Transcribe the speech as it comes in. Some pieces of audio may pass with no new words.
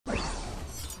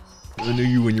I knew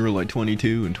you when you were like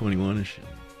 22 and 21 and shit.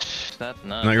 That's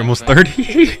nuts. Now you're almost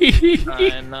 30.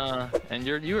 And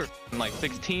you were like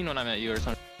 16 when I met you or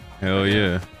something. Hell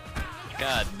yeah.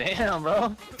 God damn,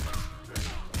 bro.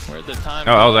 Where'd the time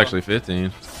Oh, go? I was actually 15.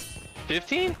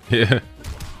 15? Yeah.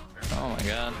 Oh my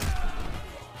god.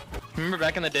 Remember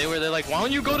back in the day where they're like, why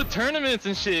don't you go to tournaments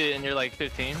and shit? And you're like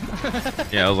 15.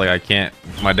 Yeah, I was like, I can't.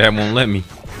 My dad won't let me.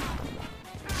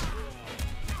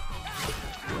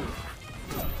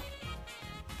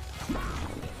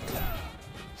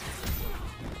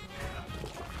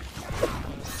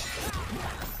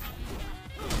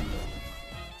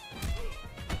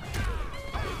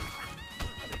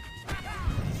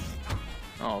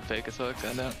 Oh, fake as fuck,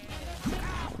 I don't.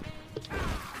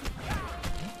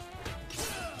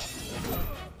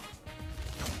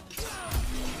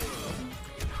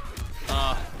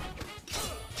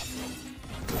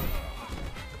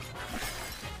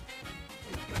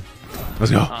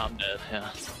 Let's go. Oh, I'm dead,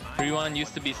 yeah. Rewind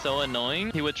used to be so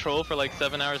annoying. He would troll for like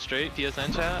 7 hours straight,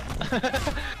 PSN chat.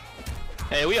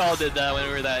 Hey, we all did that when we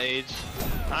were that age.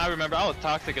 I remember I was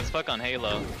toxic as fuck on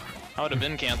Halo. I would have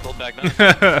been canceled back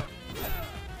then.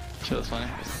 Shit was funny.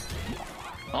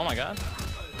 Oh my god.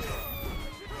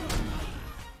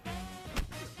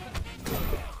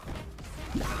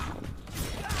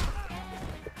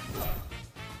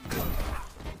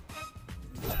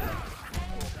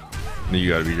 You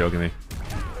gotta be joking me.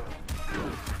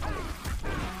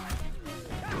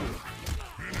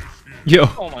 Yo.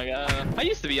 Oh my god. I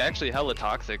used to be actually hella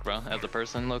toxic, bro, as a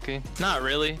person, low-key. Not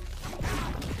really.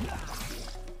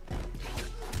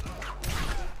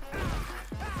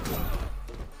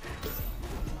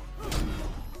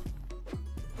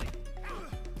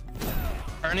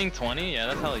 Turning 20? Yeah,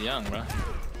 that's hella young, bro.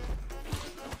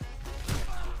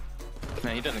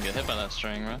 Man, he doesn't get hit by that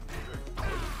string, bro.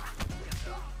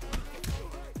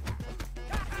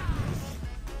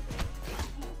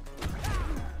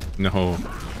 No.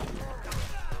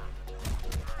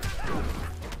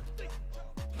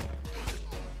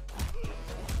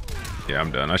 Yeah,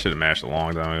 I'm done. I should have mashed a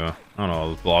long time ago. I don't know, I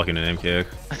was blocking an MKX.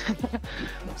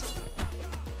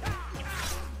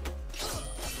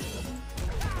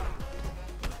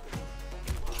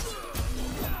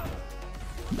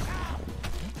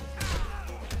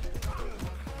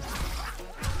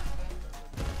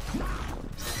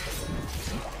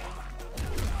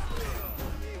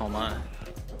 Oh my.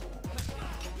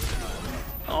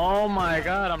 Oh my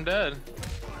god, I'm dead.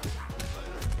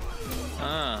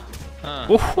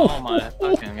 Oh my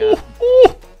fucking god.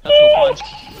 That's a punch.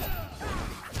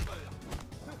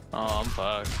 Oh, I'm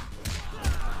fucked.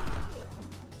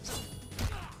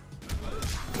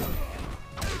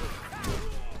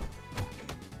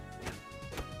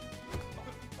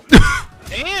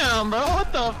 Damn, bro,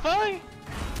 what the fuck?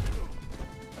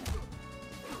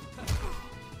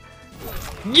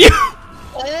 Yeah.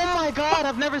 Oh my god,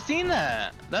 I've never seen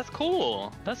that. That's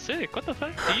cool. That's sick. What the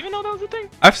fuck? Do you even know that was a thing?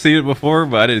 I've seen it before,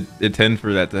 but I didn't intend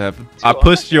for that to happen. Dude, I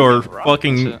pushed your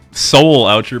fucking soul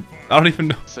out your... I don't even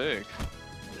know. Sick.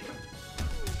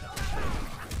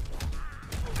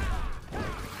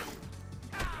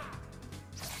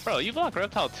 Bro, you block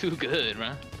Reptile too good,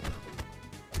 man.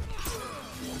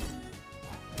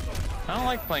 I don't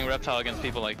like playing Reptile against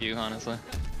people like you, honestly.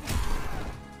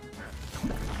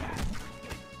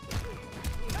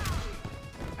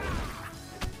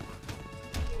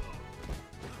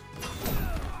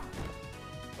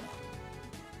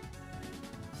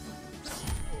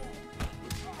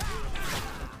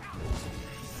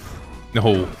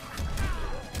 No.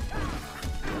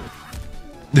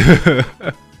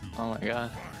 Oh my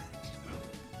god.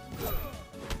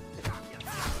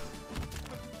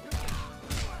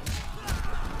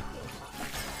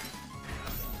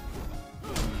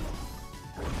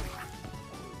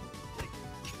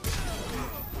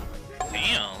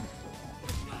 Damn.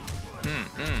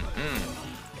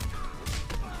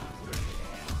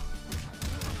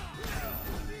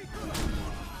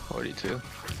 42.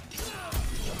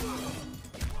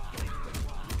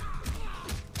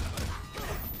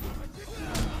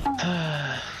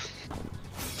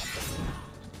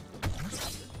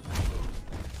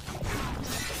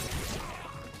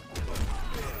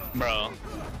 Bro.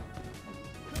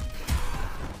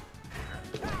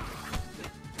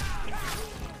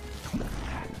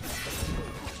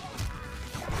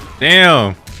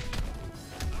 Damn.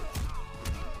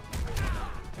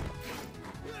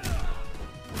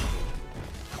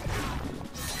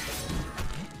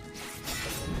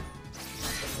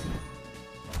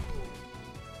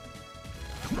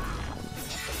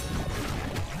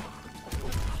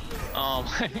 Oh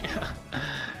my god.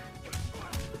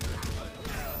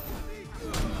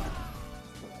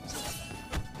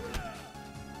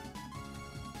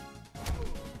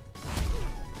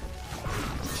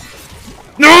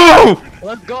 No!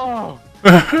 Let's go.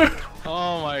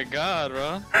 Oh my god,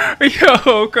 bro.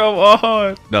 Yo, come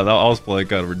on. No, that I was playing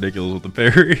kind of ridiculous with the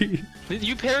parry.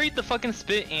 You parried the fucking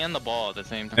spit and the ball at the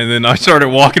same time. And then I started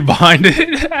walking behind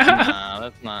it. Nah,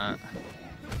 that's not.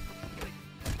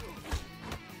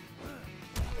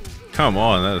 Come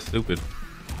on, that is stupid.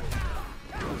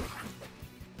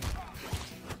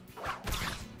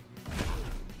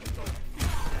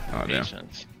 Oh, damn.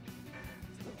 Patience.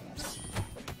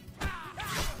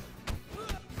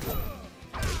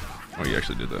 Oh, you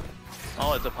actually did that.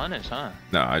 Oh, it's a punish, huh?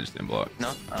 No, I just didn't block.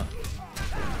 No? Oh.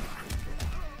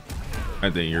 I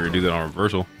think you're gonna do that on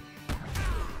reversal.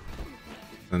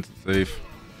 Since it's safe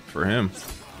for him.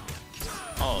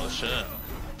 Oh, shit.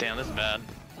 Damn, this is bad.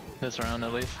 This round,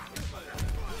 at least.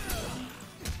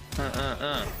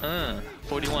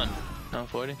 41. No,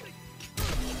 40.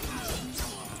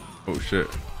 Oh, shit.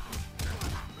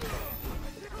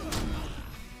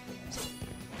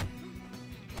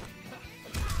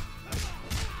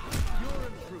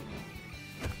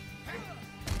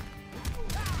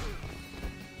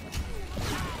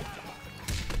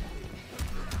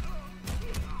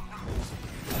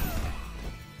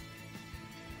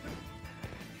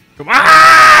 Come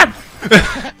on!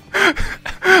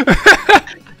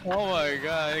 Oh my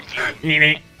god.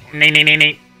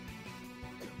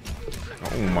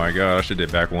 Oh my god, I should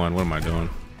did back one. What am I doing?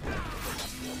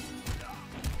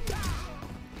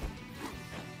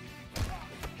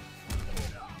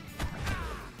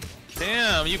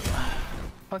 Damn, you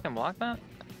fucking blocked that?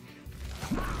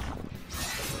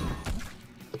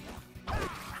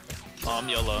 Oh, I'm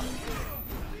YOLO.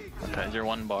 Okay, you're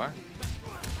one bar.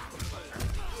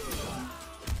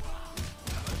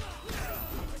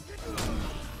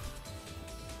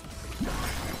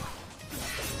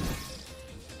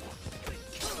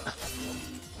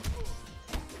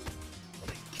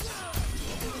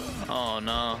 Oh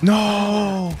no.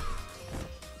 No!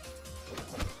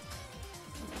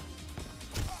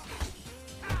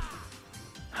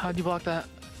 How'd you block that?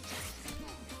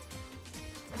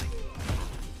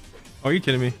 Oh, are you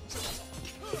kidding me?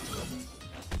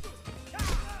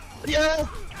 Yeah!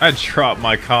 I dropped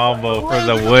my combo for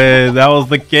the win. That was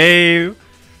the game.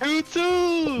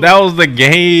 2-2! That was the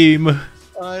game.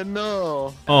 I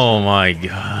know. Oh my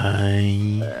god.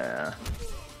 Yeah.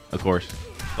 Of course.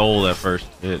 Stole that first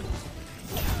hit.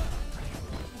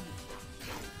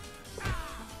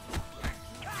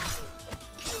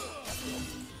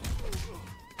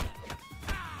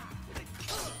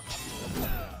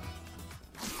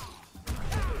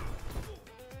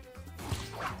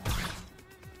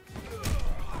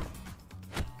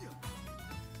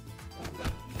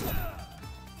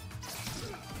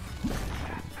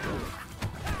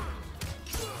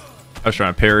 I was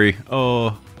trying to parry.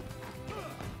 Oh.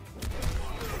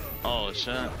 Oh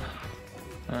shit.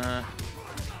 I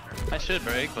should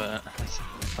break, but it's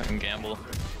fucking gamble.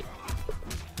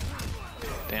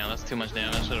 Damn, that's too much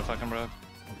damage. I should have fucking broke.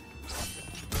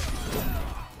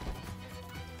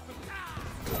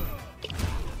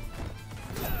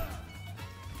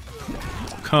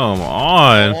 Come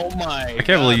on. Oh my I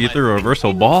can't believe you threw a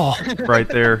reversal ball right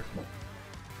there.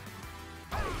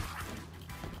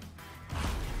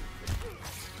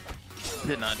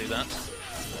 Did not do that.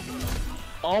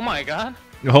 Oh my god.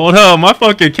 Hold up, my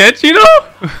fucking Kenshi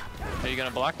though? Are you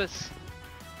gonna block this?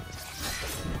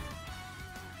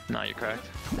 No, you're correct.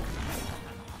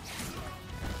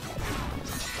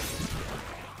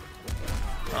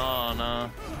 Oh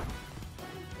no.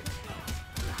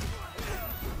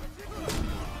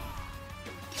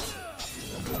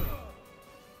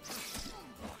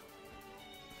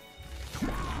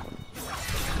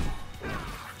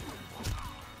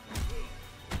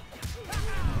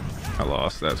 I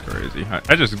lost. That's crazy.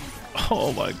 I just.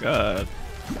 Oh my god.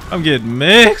 I'm getting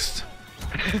mixed.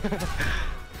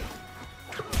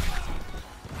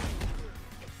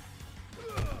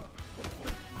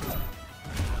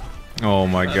 Oh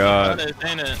my god.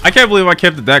 I can't believe I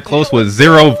kept it that close with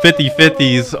 0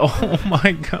 50-50s. Oh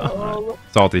my god.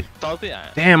 Salty. Salty?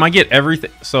 Damn, I get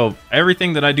everything. So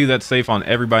everything that I do that's safe on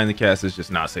everybody in the cast is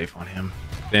just not safe on him.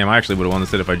 Damn, I actually would have won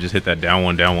this hit if I just hit that down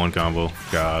one combo.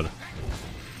 God.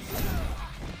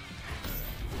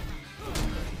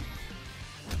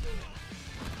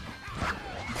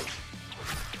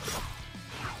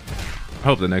 I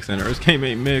hope the next enter is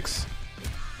K-Mate Mix.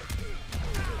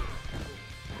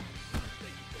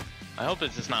 I hope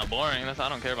it's just not boring. I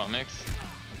don't care about mix.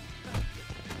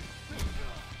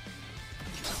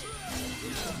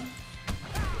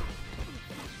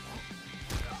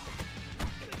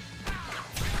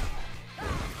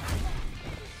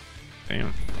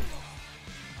 Damn.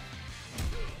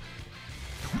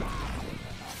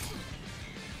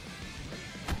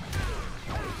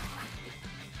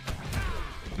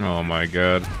 Oh my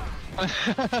god.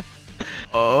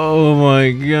 Oh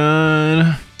my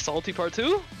god. Salty part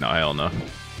 2? No, hell no.